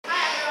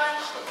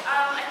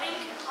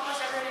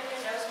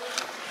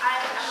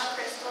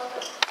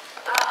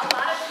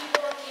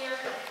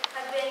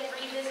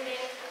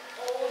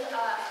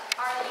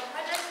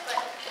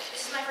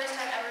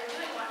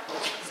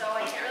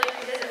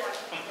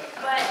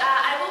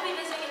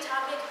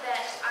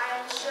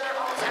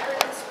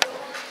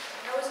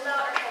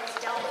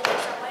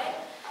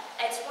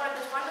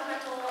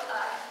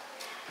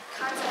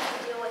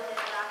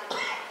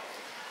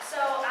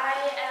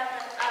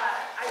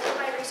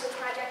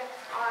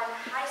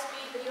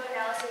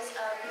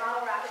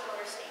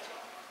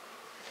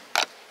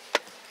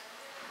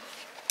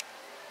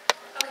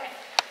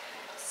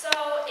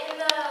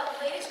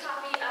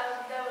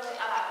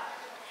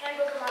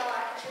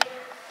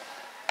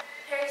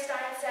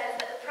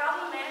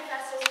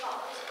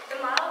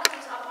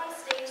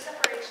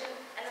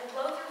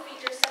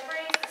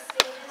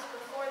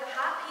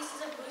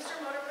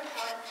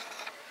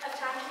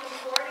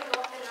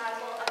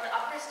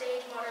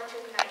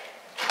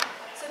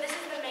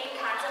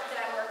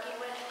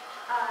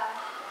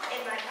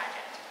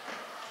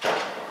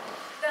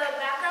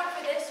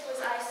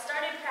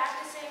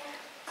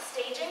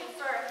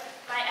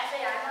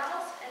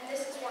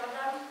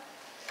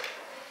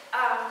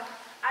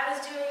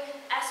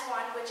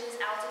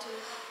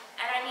altitude,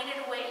 and I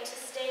needed a way to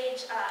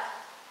stage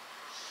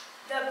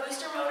the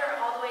booster motor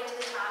all the way to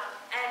the top,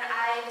 and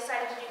I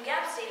decided to do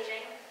gap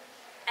staging,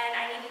 and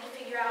I needed to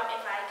figure out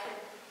if I could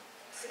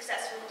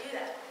successfully do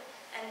that,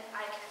 and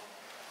I can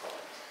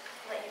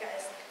let you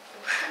guys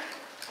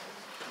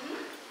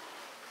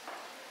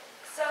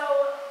So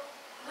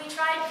we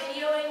tried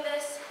videoing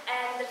this,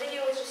 and the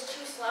video was just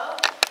too slow,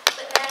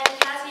 but then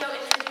Casio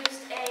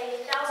introduced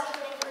a 1,000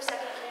 frames per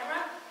second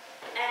camera,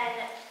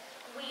 and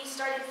we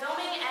started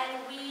filming,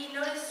 and we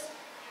noticed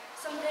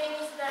some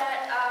things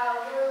that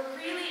were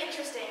really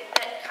interesting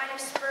that kind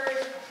of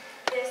spurred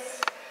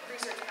this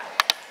research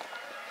project.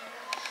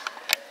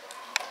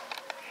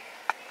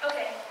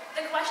 Okay,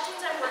 the questions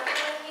I'm working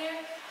with here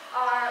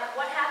are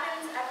what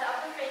happens at the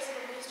upper face of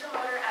a booster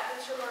motor at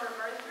booster motor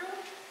burn through?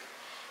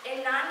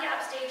 In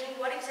non-gap staging,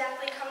 what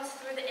exactly comes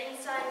through the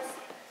insides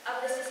of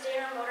the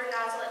sustainer motor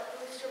nozzle at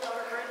booster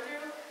motor burn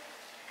through?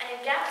 And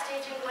in gap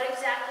staging, what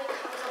exactly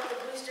comes up the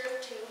booster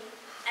tube?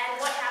 And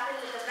what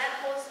happens at the vent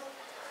holes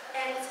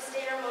and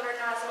sustainer motor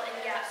nozzle in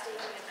gap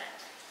staging event?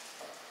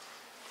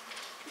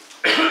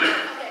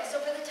 Okay, so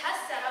for the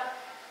test setup,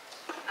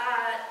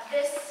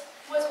 this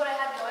was what I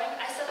had going.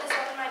 I set this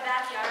up in my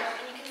backyard,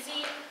 and you can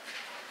see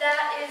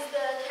that is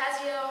the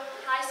Casio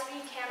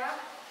high-speed camera.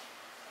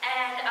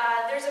 And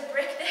there's a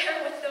brick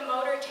there with the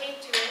motor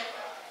taped to it,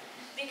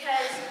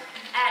 because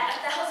at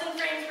 1,000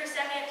 frames per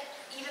second,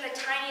 even the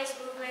tiniest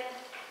movement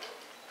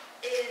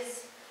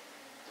is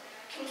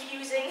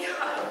confusing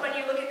when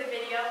you look at the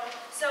video.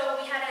 So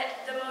we had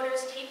the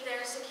motors taped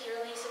there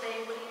securely so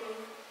they wouldn't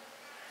move.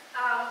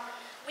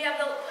 We have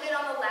put it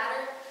on the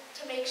ladder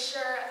to make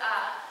sure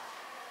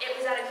it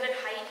was at a good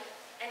height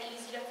and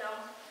easy to film.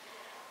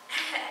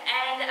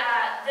 And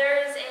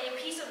there's a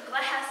piece of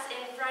glass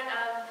in front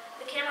of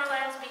the camera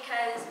lens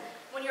because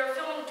when you're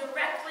filming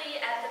directly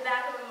at the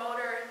back of a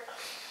motor,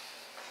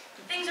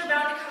 things are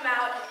bound to come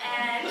out,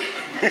 and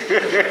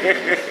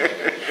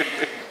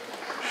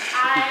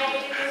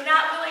I was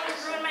not willing to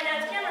ruin my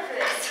dad's camera for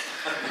this.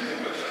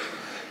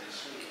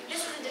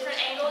 This is a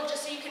different angle,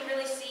 just so you can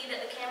really see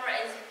that the camera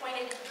is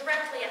pointed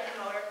directly at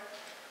the motor.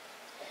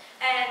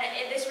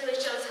 And this really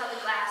shows how the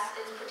glass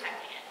is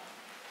protecting it.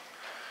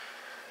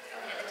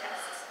 Okay, the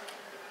tests.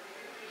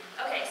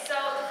 Okay, so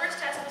the first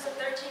test was a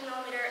 13mm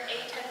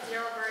A100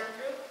 burn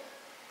through.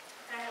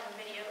 And I have a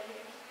video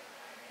here.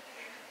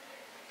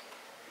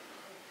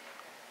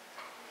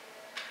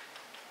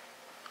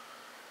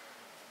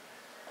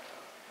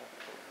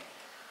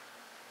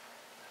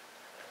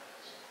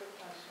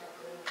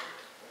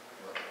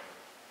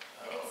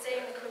 It's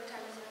saying the quick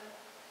time is in.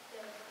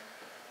 Yeah.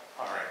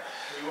 All right.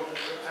 Can you open the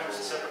quick time as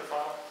a separate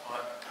file?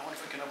 What? I wonder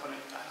if we can open it.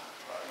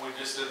 We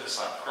just did this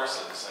on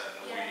Chris's,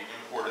 and we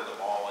imported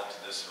them all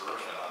into this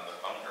version on the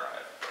thumb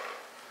drive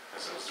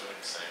because it was doing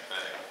the same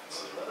thing.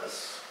 So Let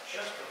us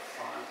just a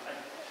font.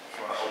 if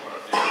you want to open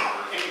up the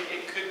other version,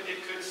 It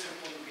could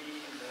simply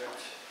be that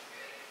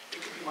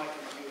it could be my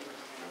computer.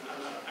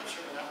 I'm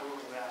certainly not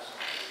ruling that.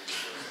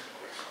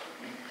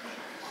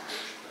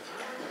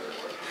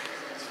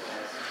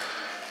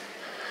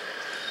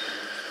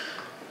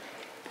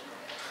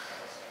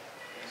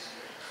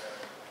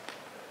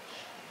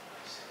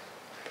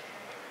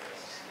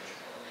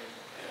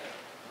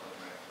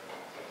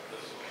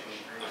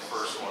 the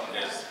first one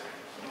is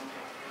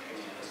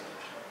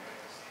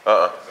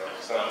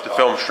The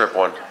film strip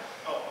one.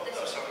 Oh,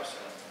 sorry.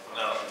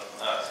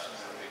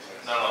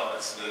 no.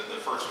 It's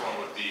the first one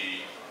would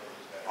be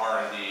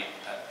R&D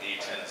at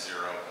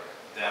A100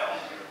 down.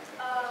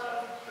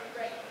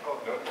 Right. Oh,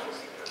 no.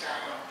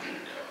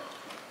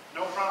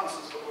 No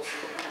promises, but we'll see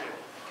what we can do.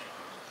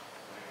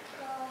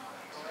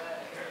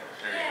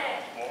 There you go.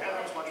 Yeah,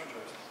 that was much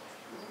interesting.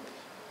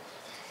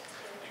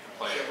 You can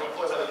play Okay, it. we'll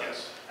play that again.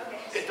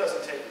 Okay. It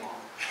doesn't take long.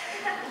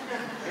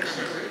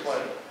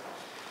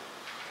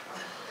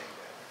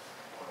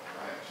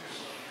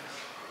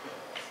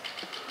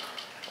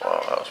 Wow,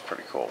 that was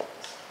pretty cool.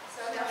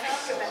 So now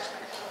let's go back to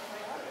my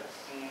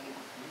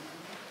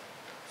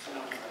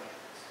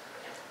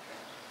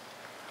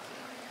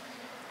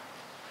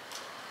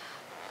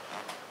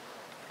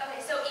Okay,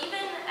 so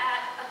even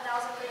at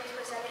 1,000 frames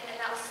per second, and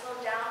that was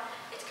slowed down,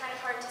 it's kind of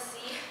hard to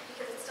see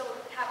because it's still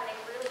happening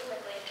really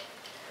quickly.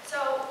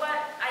 So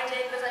what I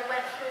did was I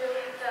went through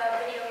the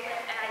video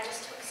clip and I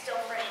just took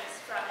still frames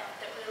from it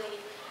that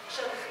really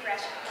showed the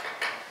progression.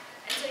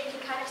 And so you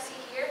can kind of see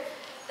here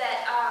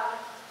that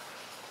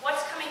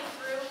what's coming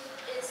through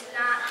is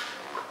not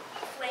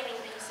flaming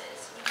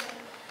pieces. You can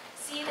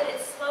see that it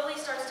slowly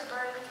starts to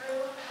burn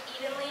through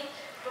evenly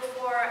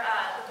before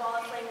the ball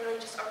of flame really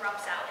just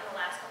erupts out in the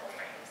last couple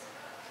frames.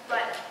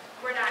 But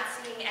we're not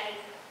seeing any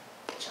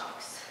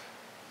chunks.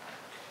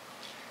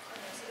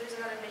 Okay, so there's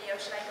another video.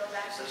 Should I go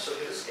back? So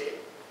hit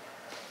escape.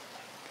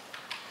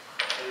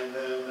 And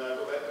then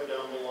go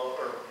down below,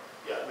 or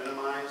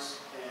minimize,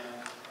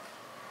 and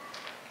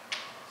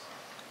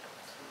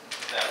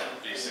That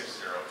would be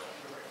 60 right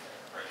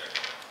there.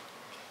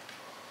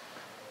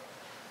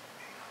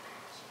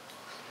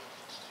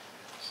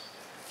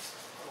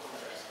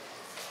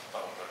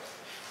 Oh, okay.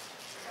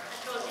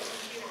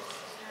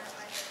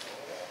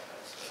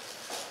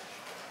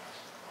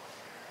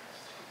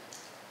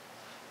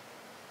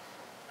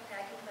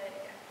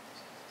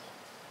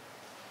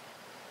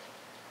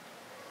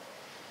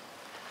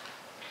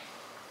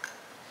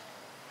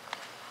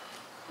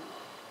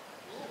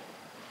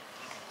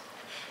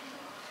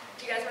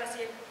 you guys want to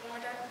see it one more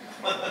time?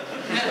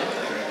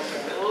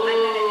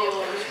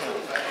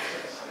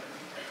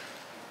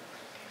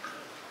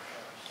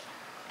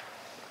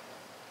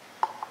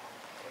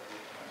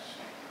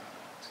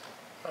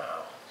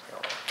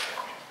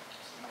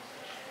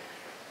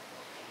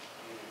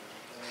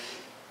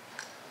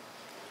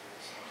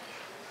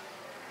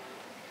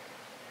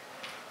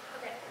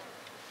 Okay.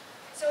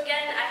 So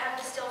again, I have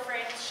the still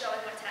frames showing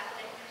what's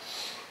happening.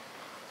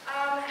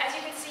 As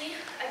you can see,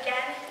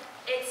 again,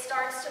 it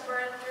starts to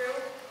burn through,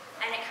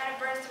 and it kind of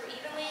burns through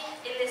evenly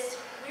in this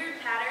weird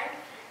pattern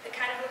that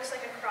kind of looks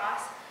like a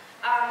cross.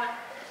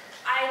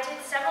 I did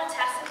several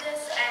tests of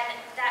this, and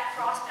that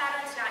cross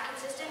pattern is not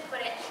consistent,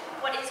 but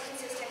what is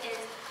consistent is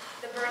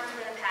the burn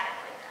through in a pattern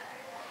like that.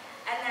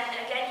 And then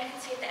again, you can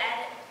see at the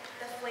end,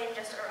 the flame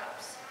just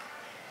erupts.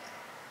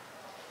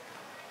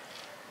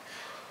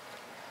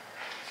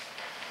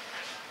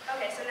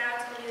 Okay, so now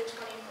it's going to be the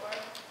 24.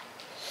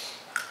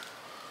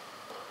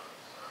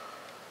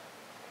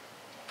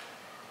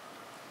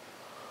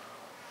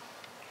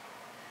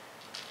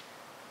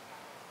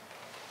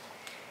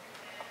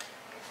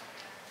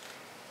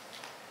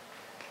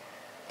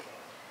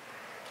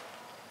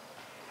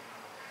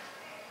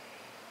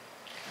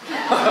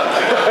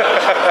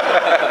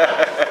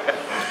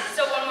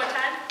 So one more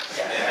time.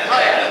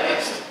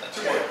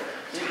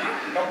 Two more.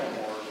 Couple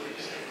more.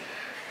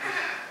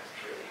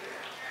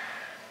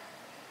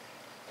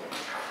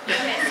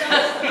 Okay, so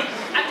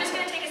I'm just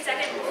going to take a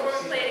second before we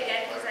play it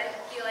again because I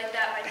feel like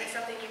that might be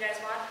something you guys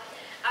want.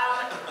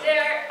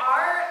 There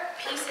are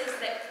pieces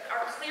that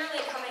are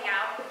clearly coming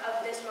out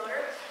of this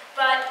motor,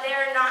 but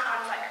they're not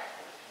on fire.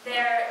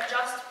 They're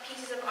just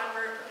pieces of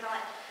unburned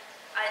propellant.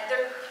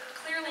 They're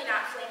clearly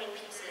not flaming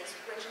pieces,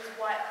 which is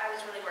what I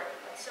was really working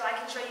with. So I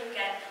can show you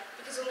again,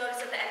 because you'll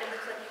notice at the end of the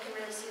clip you can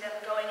really see them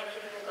going and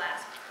hitting the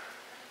glass.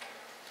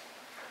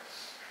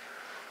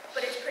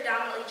 But it's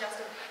predominantly just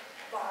a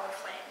ball of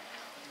flame.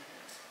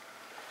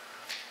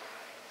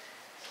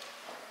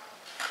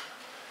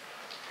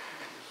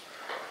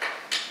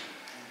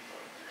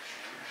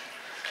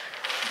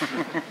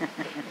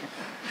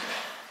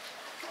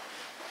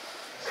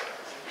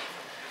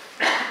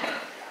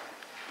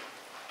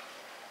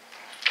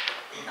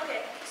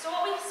 Okay, so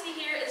what we see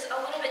here is a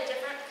little bit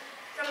different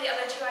from the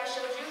other two I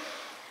showed you.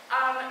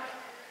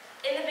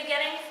 In the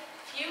beginning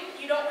few,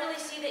 you don't really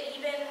see the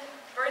even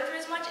burn through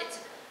as much. It's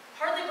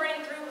hardly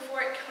burning through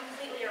before it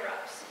completely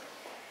erupts.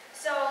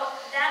 So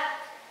that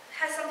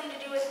has something to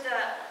do with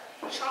the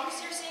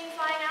chunks you're seeing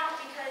flying out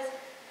because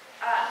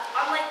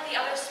unlike the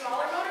other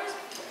smaller motors,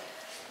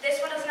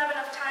 this one doesn't have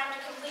enough time to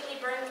completely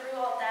burn through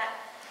all of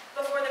that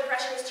before the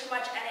pressure is too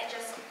much and it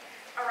just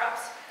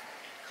erupts,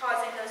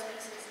 causing those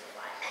pieces to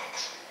fly.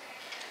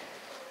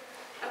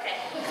 Okay,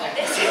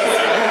 this is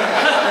a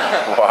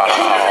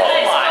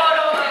nice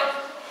photo of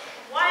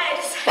why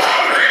I decided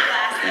to use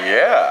glass.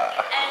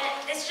 Yeah.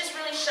 And this just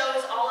really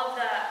shows all of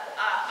the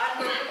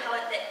unburned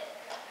propellant that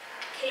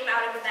came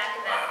out of the back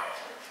of that.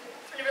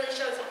 And it really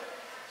shows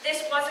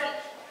these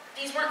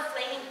weren't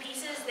flaming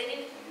pieces. They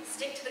didn't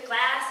stick to the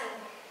glass and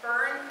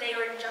burn. They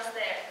were just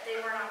there. They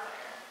weren't on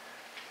fire.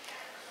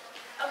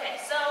 Okay,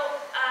 so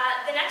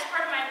the next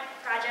part of my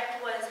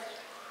project was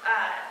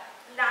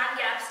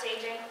non-gap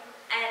staging.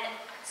 And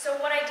so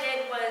what I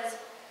did was,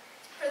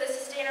 for the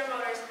sustainer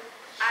motors,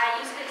 I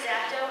used an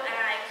X-Acto and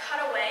I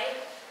cut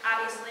away,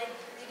 obviously,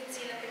 as you can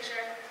see in the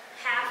picture,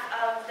 half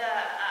of the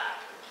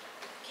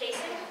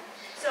casing,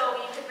 so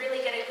you could really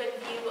get a good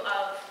view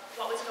of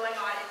what was going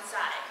on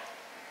inside.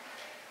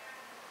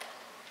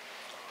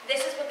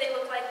 This is what they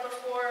look like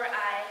before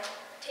I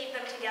taped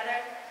them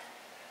together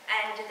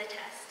and did the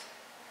test.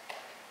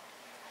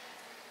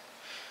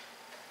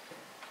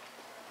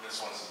 This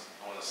one's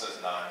the one that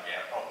says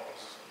non-gap. Oh,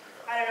 this is one.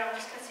 I don't know, I'm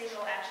just going to see if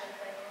it'll actually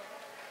play here.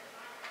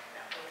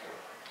 No,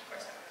 of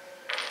course not.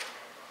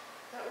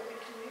 That would be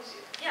too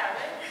easy. Yeah,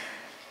 right?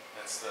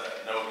 That's the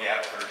no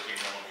gap 13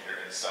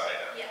 millimeter inside.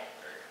 Yeah.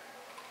 There you go.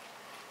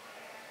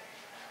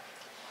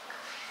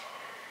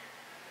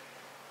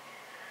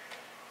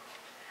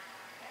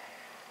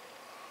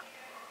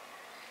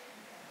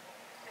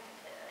 I can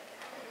play that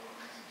again.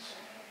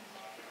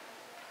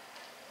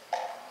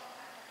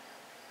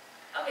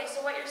 Okay,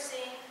 so what you're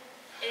seeing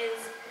is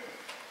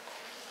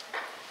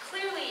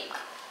clearly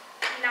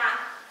not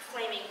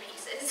flaming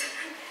pieces.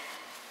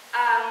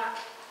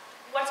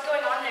 What's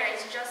going on there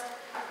is just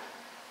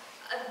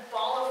a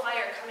ball of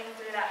fire coming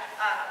through that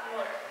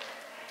motor.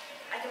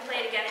 I can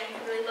play it again and you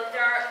can really look.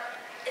 There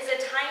is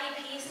a tiny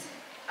piece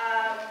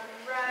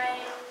right.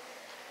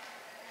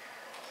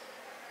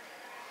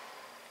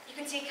 You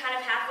can see kind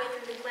of halfway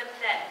through the clip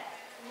that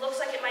looks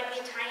like it might be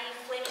a tiny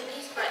flaming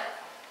piece, but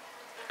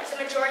the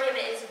majority of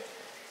it is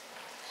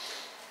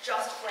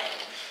just flame.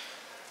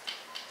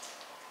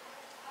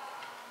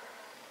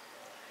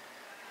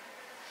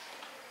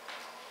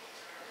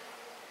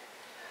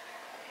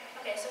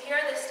 Okay, so here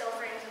are the still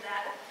frames of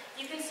that.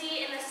 You can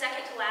see in the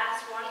second to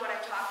last one what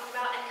I'm talking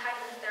about, and kind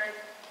of the third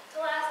to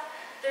last,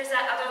 there's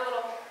that other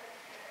little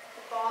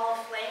ball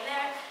of flame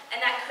there,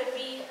 and that could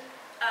be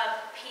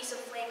a piece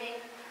of flaming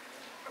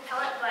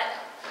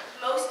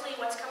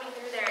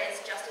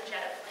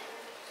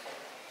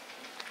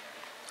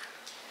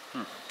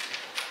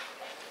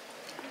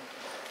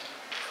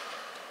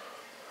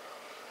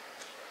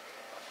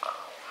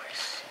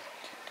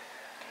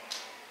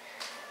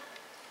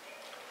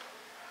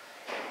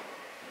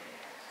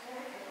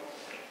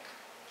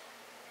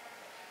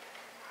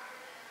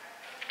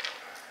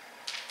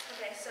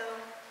so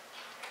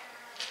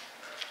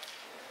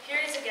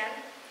here it is again,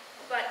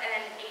 but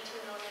an 18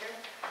 millimeter.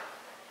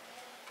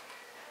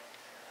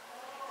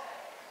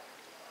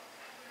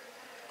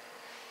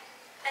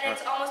 And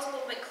it's almost a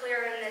little bit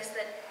clearer in this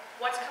that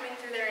what's coming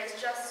through there is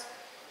just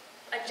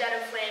a jet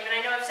of flame. And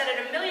I know I've said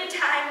it a million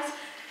times,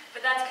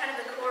 but that's kind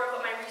of the core of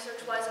what my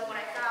research was and what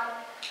I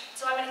found.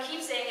 So I'm going to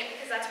keep saying it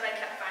because that's what I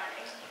kept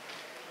finding.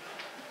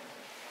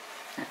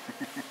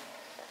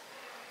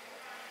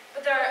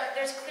 But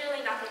there's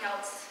clearly nothing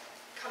else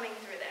coming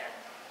through there.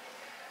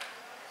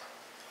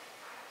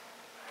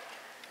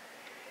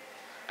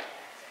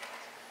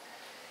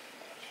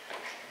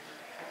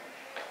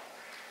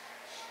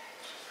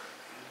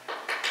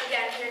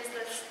 Again, here's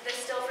the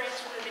still frames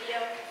from the video,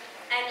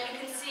 and you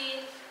can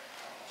see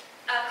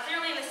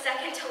clearly in the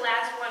second to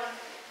last one,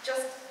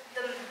 just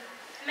the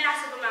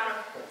massive amount of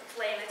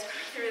flame that's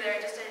coming through there,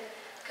 just a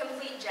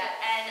complete jet,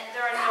 and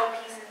there are no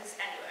pieces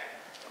anywhere.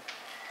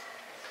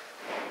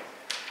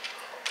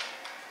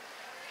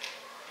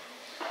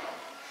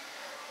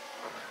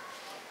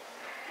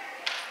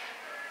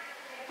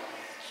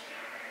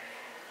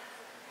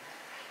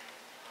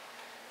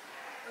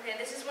 Okay,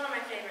 this is one of my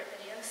favorite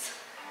videos.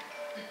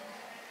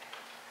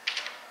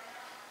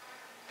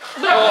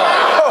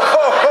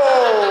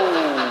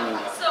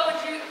 So would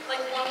you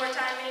like one more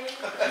time maybe?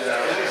 Yeah,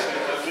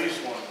 at least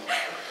one.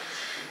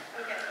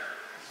 Okay.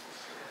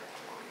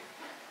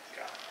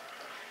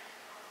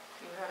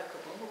 You had a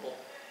kaboomable.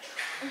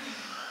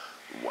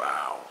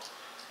 Wow.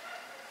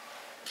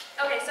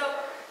 Okay, so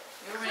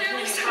You're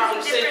Clearly maintaining something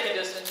proper safety different.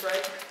 distance,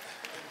 right?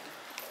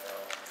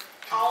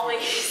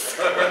 always.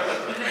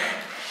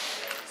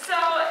 So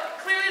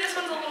clearly this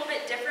one's a little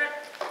bit different.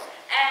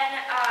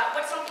 And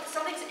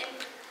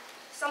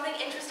something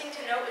interesting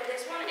to note with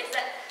this one is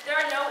that there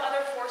are no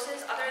other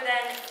forces other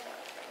than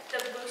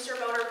the booster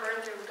motor burn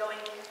through going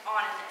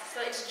on in this. So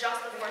it's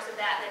just the force of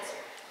that that's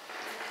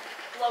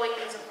blowing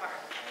these apart.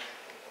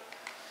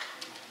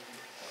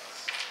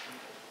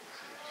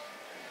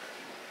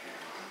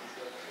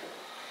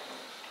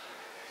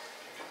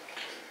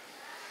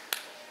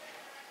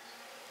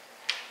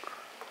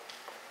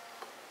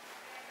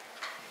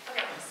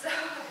 Okay, so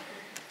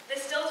the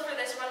stills for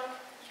this one,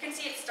 you can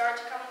see it start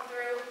to come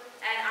through,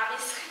 and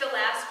obviously the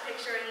last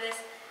picture in this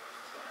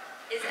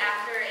is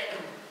after it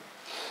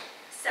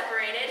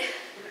separated.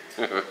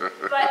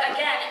 But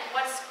again,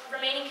 what's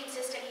remaining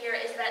consistent here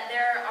is that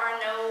there are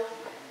no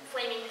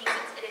flaming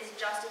pieces. It is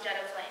just a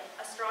jet of flame,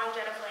 a strong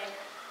jet of flame.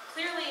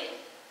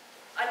 Clearly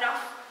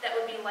enough that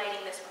would be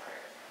lighting this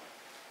motor.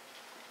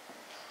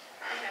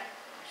 Okay.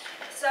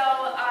 So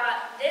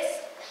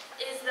this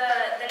is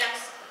the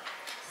next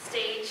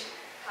stage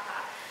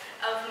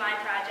of my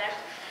project,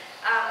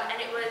 and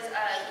it was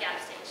a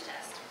gap stage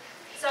test.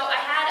 So I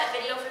had a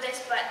video for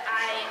this, but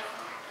I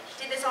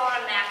did this all on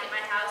a Mac at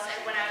my house, and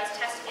when I was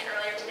testing it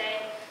earlier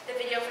today, the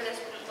video for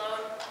this wouldn't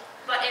load.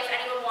 But if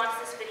anyone wants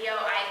this video,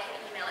 I can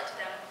email it to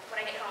them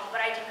when I get home, but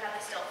I do have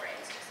the still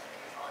frames, just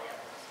like all the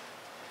others.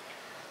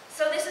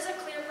 So this is a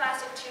clear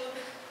plastic tube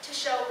to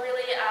show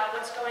really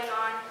what's going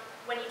on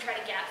when you try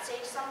to gap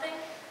stage something.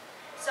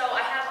 So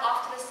I have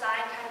off to the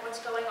side kind of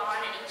what's going on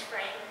in each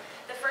frame.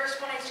 The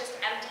first one is just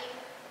empty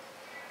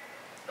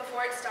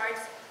before it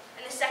starts.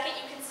 And the second,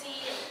 you can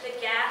see the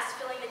gas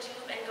filling the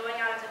tube and going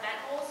out of the vent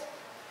holes.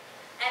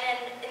 And then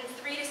in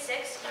 3 to 6,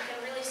 you can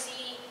really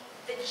see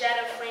the jet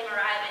of flame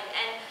arriving.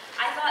 And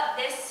I thought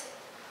this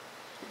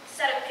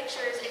set of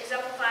pictures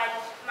exemplified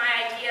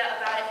my idea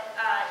about it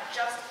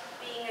just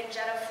being a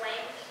jet of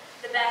flame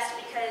the best,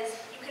 because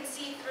you can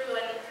see through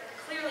and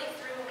clearly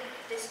through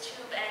this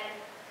tube, and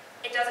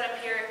it doesn't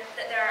appear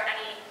that there are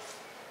any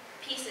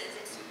pieces.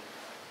 It's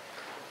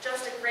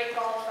just a great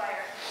ball of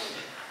fire.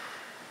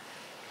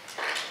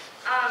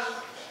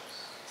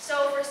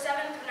 So for 7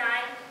 through 9,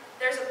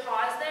 there's a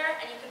pause there,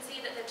 and you can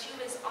see that the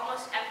tube is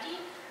almost empty,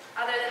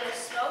 other than the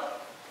smoke.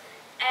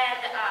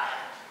 And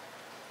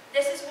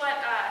this is what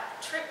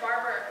Trip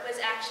Barber was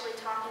actually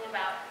talking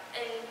about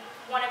in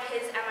one of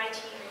his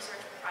MIT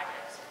research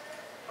projects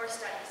or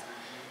studies.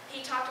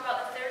 He talked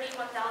about the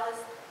 31,000th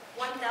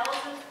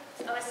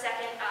of a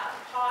second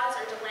pause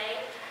or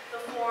delay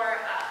before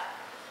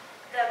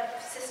the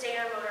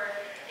sustainer motor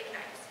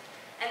ignites.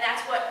 And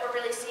that's what we're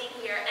really seeing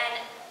here.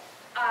 And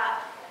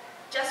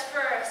just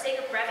for sake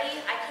of brevity,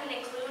 I couldn't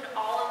include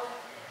all of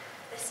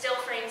the still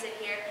frames in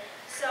here.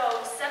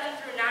 So 7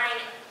 through 9,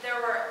 there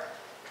were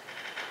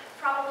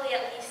probably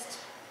at least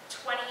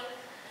 20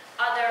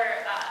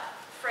 other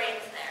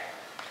frames there.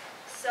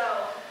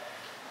 So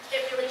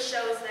it really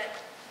shows that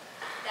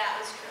that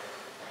was true.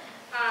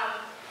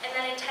 And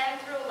then in 10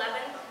 through 11,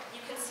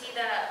 you can see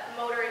the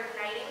motor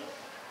igniting,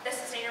 the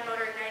sustainer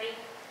motor igniting,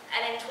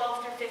 and in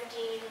 12 through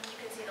 15, you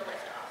can see the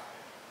liftoff.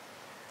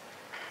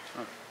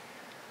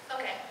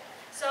 Okay,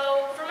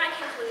 so for my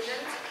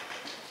conclusions,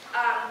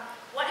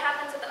 what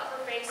happens at the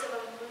upper face of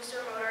a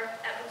booster motor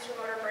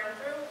burn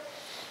through?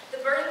 The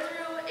burn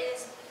through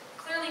is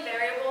clearly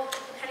variable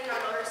depending on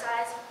motor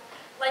size.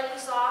 Like we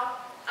saw,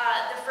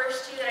 the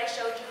first two that I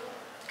showed you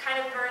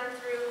kind of burn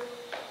through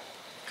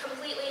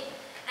completely,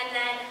 and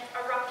then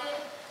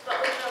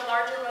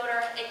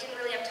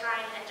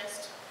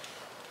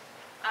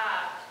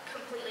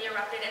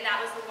erupted, and that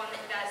was the one that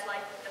you guys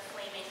liked with the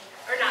flaming,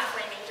 or not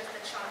flaming, just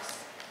the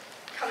chunks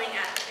coming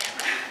at the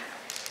camera.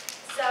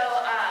 So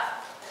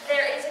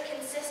there is a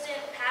consistent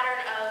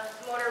pattern of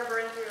motor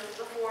burn through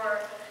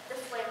before the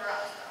flame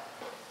erupts.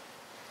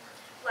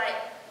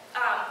 Like,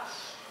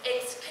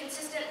 it's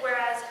consistent,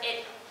 whereas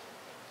it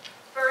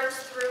burns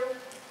through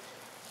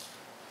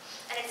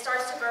and it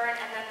starts to burn,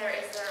 and then there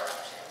is the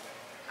eruption.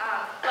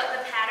 But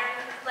the pattern,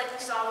 like we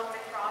saw with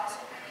the cross,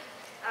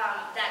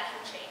 that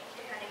can change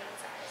depending on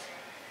size.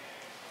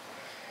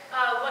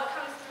 What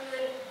comes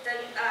through the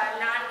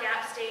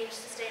non-gap stage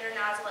sustainer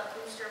nozzle at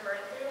booster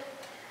burn through?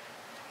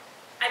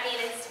 I mean,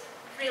 it's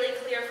really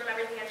clear from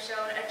everything I've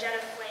shown. A jet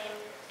of flame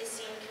is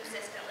seen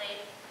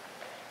consistently.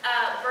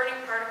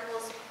 Burning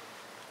particles,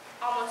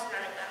 almost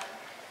none of them.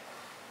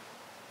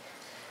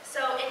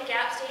 So in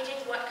gap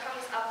staging, what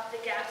comes up the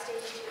gap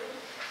stage tube?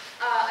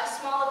 A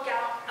small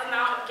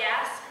amount of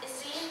gas is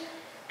seen,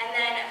 and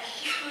then a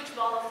huge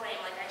ball of flame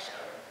like I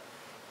showed.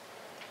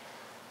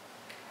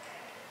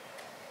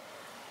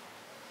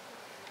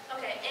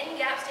 Okay, in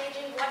gap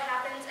staging, what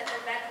happens at the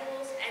vent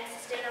holes and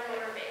sustainer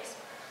motor base?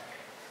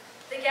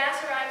 The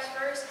gas arrives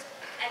first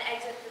and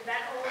exits the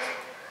vent holes.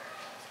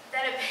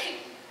 Then a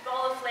big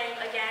ball of flame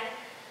again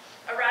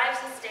arrives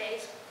and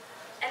stays,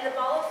 and the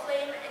ball of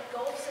flame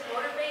engulfs the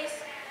motor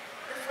base.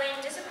 The flame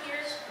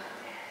disappears,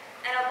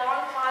 and a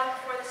long pause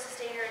before the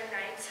sustainer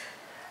ignites,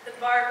 the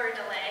barber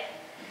delay,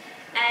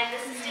 and the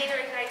sustainer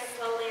ignites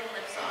slowly and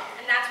lifts off.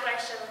 And that's what I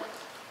showed.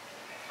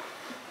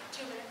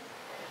 2 minutes.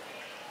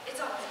 It's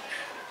almost.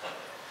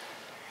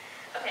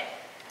 Okay.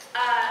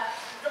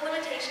 The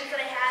limitations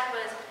that I had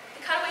was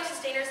the cutaway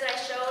sustainers that I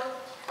showed.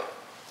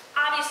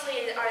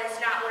 Obviously, is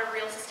not what a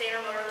real sustainer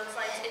motor looks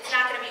like. It's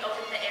not going to be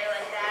open to air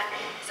like that.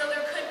 So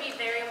there could be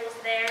variables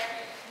there.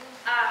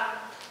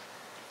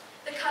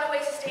 The cutaway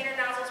sustainer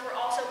nozzles were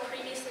also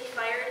previously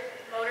fired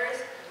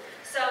motors,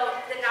 so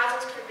the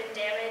nozzles could have been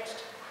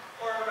damaged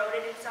or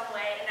eroded in some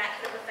way, and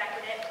that could have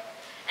affected it.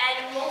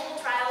 And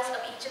multiple trials of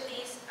each of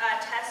these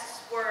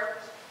tests were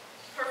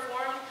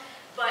performed,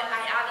 but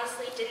I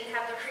obviously didn't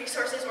have the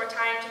resources or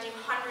time to do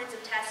hundreds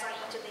of tests on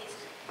each of these,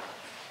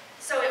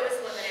 so it was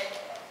limited.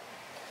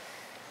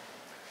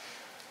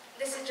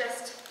 This is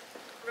just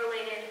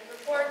related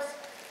reports,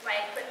 my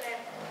equipment,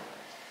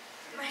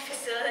 my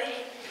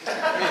facility.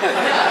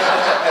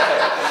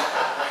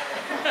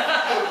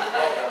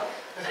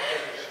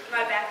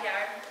 My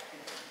backyard.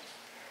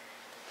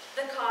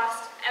 The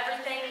cost,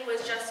 everything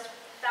was just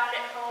found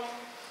at home,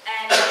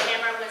 and the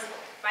camera was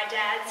my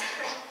dad's.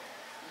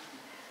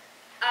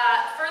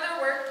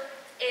 Further work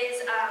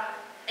is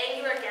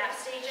angular gap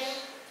staging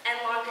and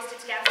long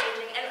distance gap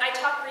staging. And I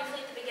talked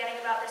briefly at the beginning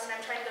about this, and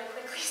I'm trying to go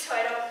quickly so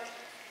I don't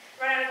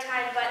run out of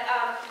time, but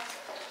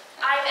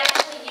I've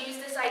actually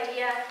used this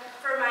idea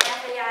for my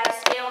FAI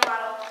scale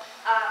model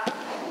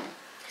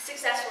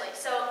successfully.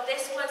 So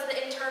this was the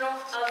internal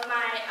of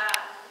my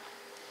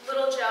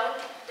little Joe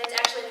that's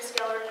actually in the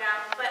scale room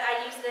now, but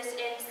I used this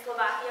in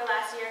Slovakia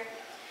last year,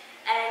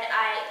 and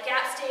I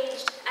gap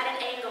staged at an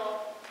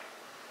angle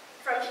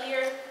from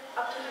here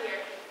up to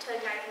here to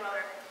ignite the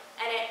motor,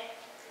 and it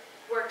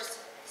works.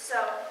 So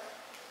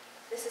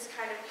this is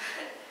kind of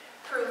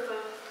proof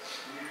of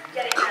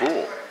getting that to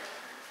work.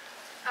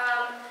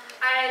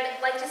 I'd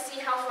like to see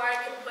how far I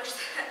can push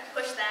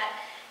that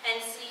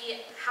and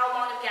see how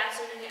long of gap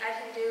staging I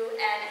can do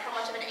and how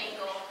much of an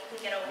angle you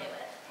can get away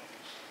with.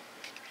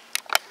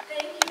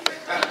 Thank you for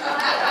coming to my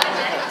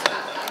project.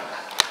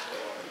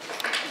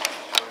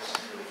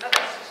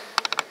 Okay.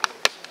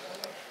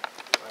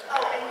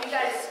 Oh, and you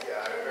guys.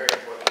 Yeah, I have a very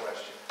important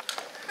question.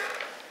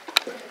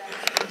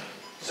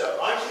 So,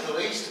 aren't you the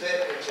least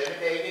bit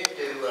intimidated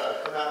to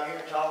come out here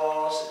and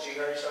tell us that you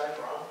got your side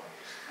wrong?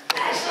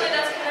 Actually,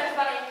 that's kind of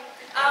funny.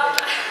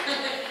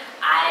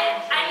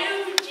 I knew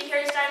who G.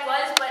 Harry Stein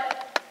was,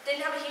 but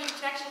didn't have a huge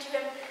connection to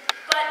him.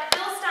 But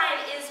Bill Stein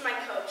is my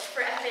coach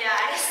for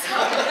FAI, so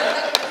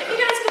if you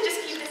guys could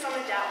just keep this on the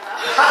down low.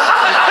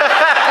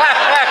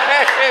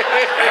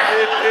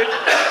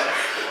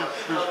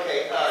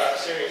 Okay,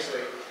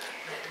 seriously,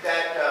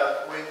 that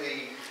when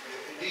the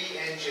D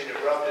engine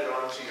erupted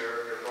onto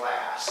your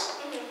glass,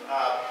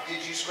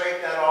 did you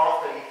scrape that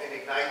off and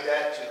ignite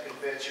that to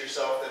convince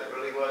yourself that it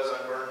really was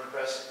unburned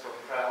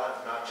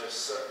propellant, not just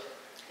soot?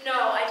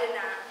 No, I did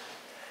not.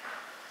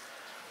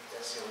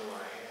 That's the only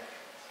one I had.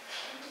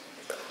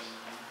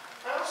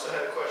 I also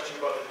had a question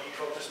about the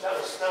defocus. That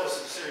was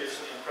a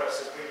seriously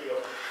impressive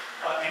video.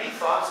 Any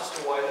thoughts as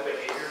to why the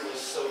behavior was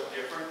so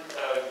different?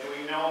 Do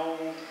we know?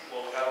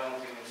 Well, I don't know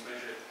if you can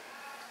measure it.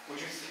 Would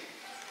you think?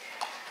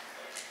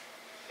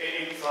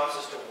 Any thoughts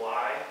as to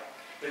why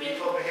the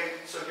default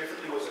behaved so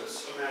differently? Was it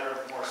a matter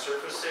of more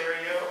surface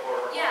area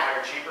or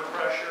higher chamber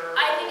pressure?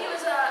 I think it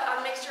was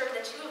a mixture of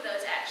the two of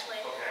those, actually.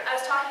 Okay. I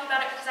was talking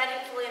about it because I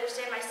didn't fully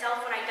understand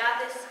myself when I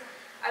got this.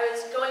 I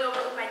was going over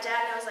it with my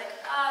dad, and I was like,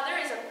 there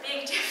is a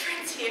big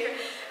difference here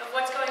of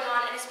what's going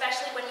on, and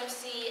especially when you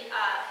see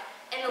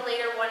in the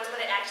later ones when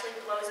it actually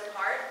blows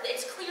apart.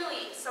 It's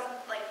clearly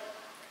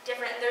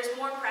different. There's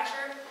more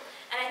pressure,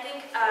 and I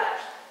think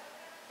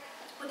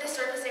with the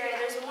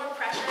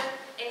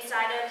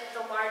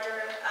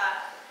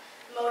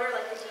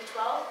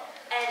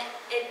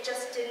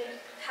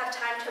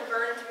enough to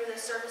burn through the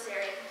surface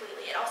area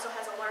completely. It also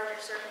has a larger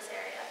surface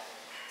area.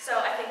 So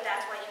I think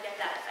that's why you get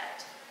that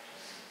effect.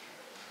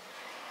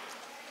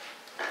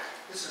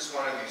 This is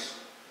one of these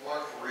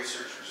wonderful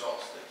research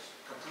results that's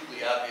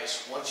completely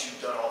obvious once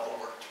you've done all the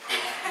work to prove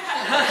it.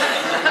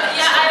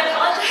 Yeah, I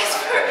apologize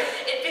for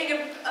it being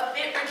a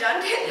bit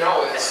redundant.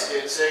 No, it's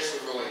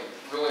actually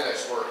really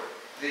nice work.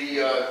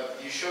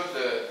 You showed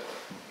the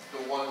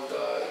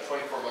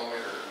 24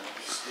 millimeter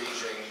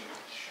staging.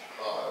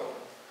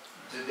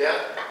 Did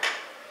that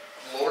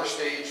lower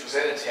stage, was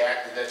that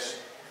intact? Did that just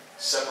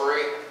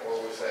separate, or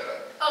was that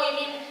a? Oh, you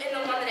mean in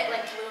the one that it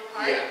like blew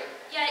apart? Yeah.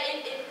 Yeah,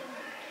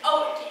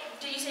 oh,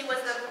 did you say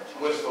was the?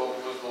 Was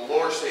the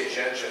lower stage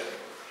engine?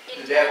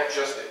 Did that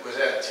just, was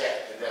that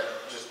intact? Did that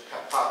just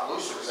pop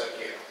loose, or was that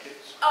cable?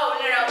 Oh,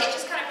 no, it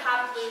just kind of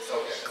popped loose.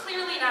 Okay.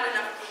 Clearly not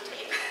enough glue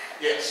tape.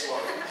 Yes,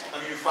 well,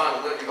 you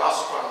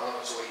also found a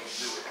limit so you can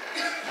do it.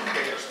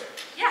 Okay, understand.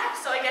 Yeah,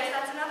 so I guess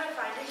that's another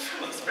finding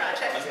from this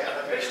project. Yeah,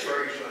 that makes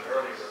refer you to an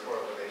earlier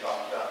report where they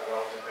talked about the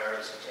relative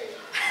merits of tape.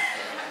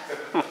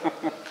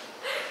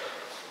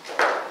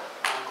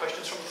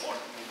 Questions from the floor?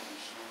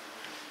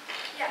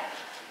 Yeah.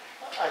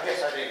 I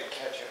guess I didn't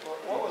catch it.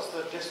 What was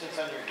the distance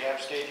on your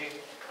gap staging?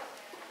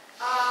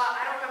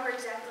 I don't remember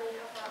exactly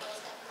how far it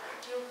was.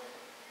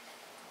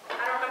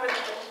 I don't remember the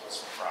distance.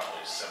 It's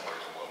probably similar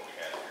to what we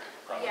had here,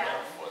 probably Yeah.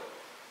 about a foot.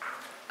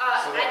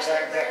 So I just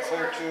remember that this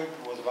clear one. tube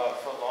was about a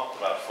foot long?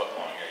 About a foot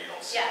long, yeah, you don't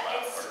see Yeah, it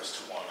about, it's- or it's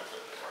too long to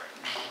fit the frame.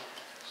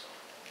 So,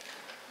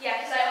 Yeah,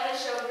 because I only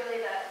showed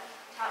really the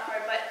top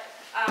part, but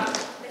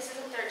this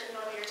is a 13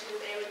 millimeter tube,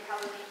 and it would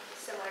probably be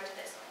similar to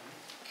this one.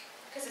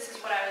 Because this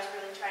is what I was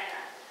really trying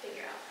to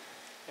figure out.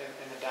 And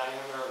the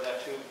diameter of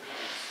that tube,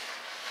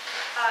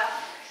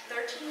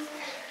 13?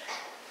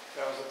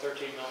 that was a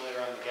 13 millimeter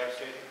on the gap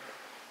staging?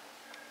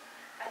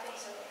 I think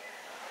so.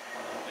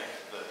 I think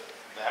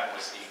that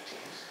was 18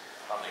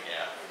 on the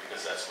gap,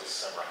 because that's what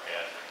Semra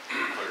had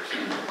clear to.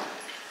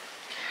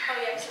 Oh,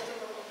 yeah, so it's a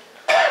little.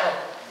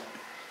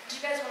 Do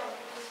you guys want to look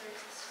at this, or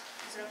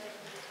is it okay?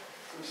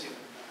 Let me see.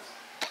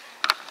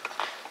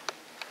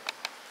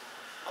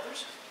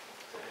 Others?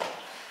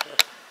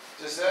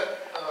 Does that,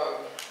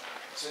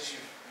 since you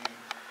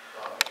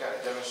kind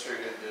of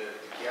demonstrated the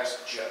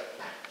gas jet,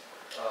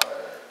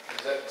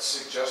 does that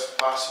suggest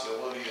the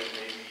possibility that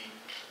maybe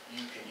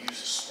you can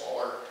use a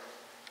smaller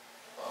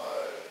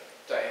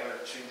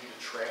diameter tube to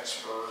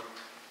transfer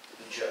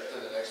the jet to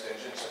the next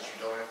engine, since you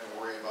don't have to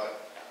worry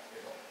about,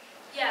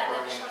 Yeah,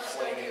 the burning and short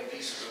flaming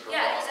pieces of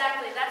Yeah, granite?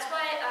 exactly. That's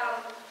why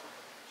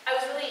I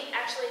was really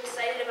actually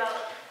excited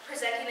about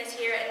presenting this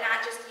here and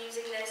not just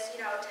using this,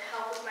 to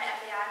help with my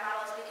FAI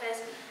models,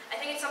 because I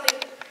think it's something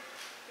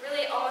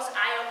really almost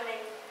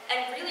eye-opening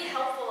and really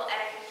helpful. And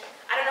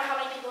I don't know how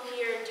many people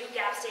here do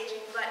gap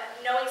staging, but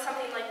knowing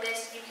something like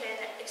this, you can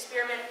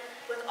experiment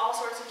with all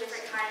sorts of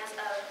different kinds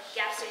of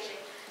gap staging.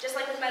 Just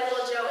like with my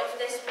little Joe, if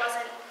this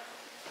wasn't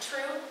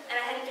true and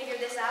I hadn't figured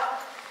this out,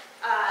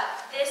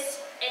 this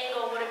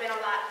angle would have been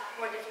a lot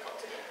more difficult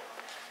to do.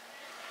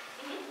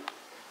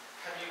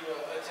 Have you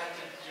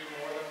attempted to do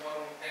more than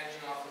one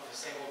engine off of a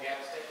single gap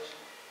stage?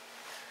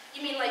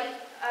 You mean like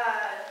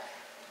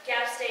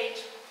gap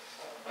stage,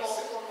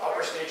 multiple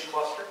Upper motors? stage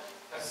cluster?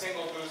 A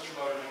single booster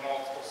motor with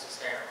multiple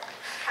sustainer.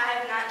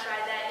 I have not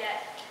tried that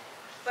yet,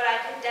 but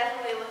I could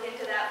definitely look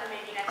into that for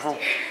maybe next Oh.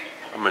 year.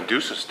 A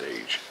Medusa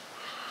stage.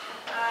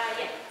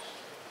 Yeah.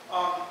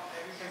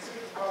 Have you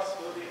considered the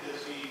possibility that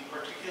the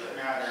particulate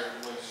matter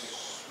was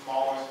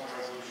smaller than the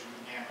resolution of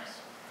the cameras?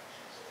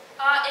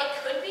 It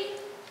could be,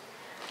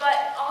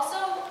 but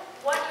also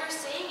what you're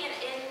seeing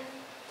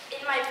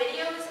in my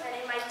videos and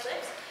in my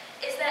clips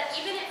is that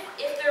even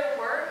if there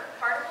were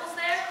particles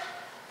there,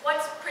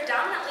 what's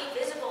predominantly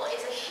visible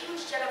is a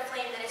huge jet of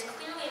flame that is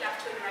clearly enough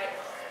to ignite a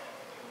motor.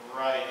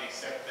 Right,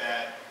 except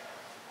that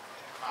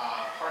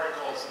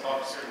particles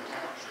above a certain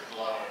temperature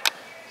glow.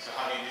 So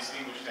how do you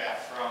distinguish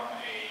that from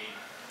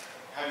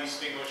how do you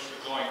distinguish the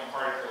glowing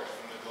particle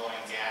from the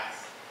glowing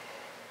gas?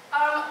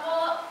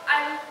 Well,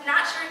 I'm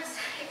not sure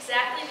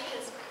exactly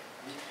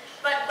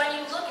but when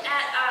you look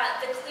at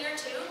the clear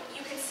tube,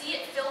 you can see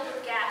it filled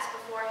with gas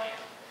beforehand.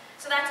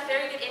 So that's a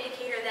very good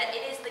indicator that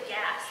it is the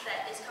gas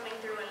that is coming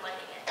through and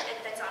lighting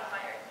that's on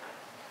fire.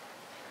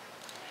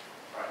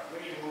 All right,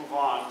 we need to move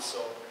on, so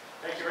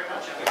thank you very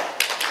much.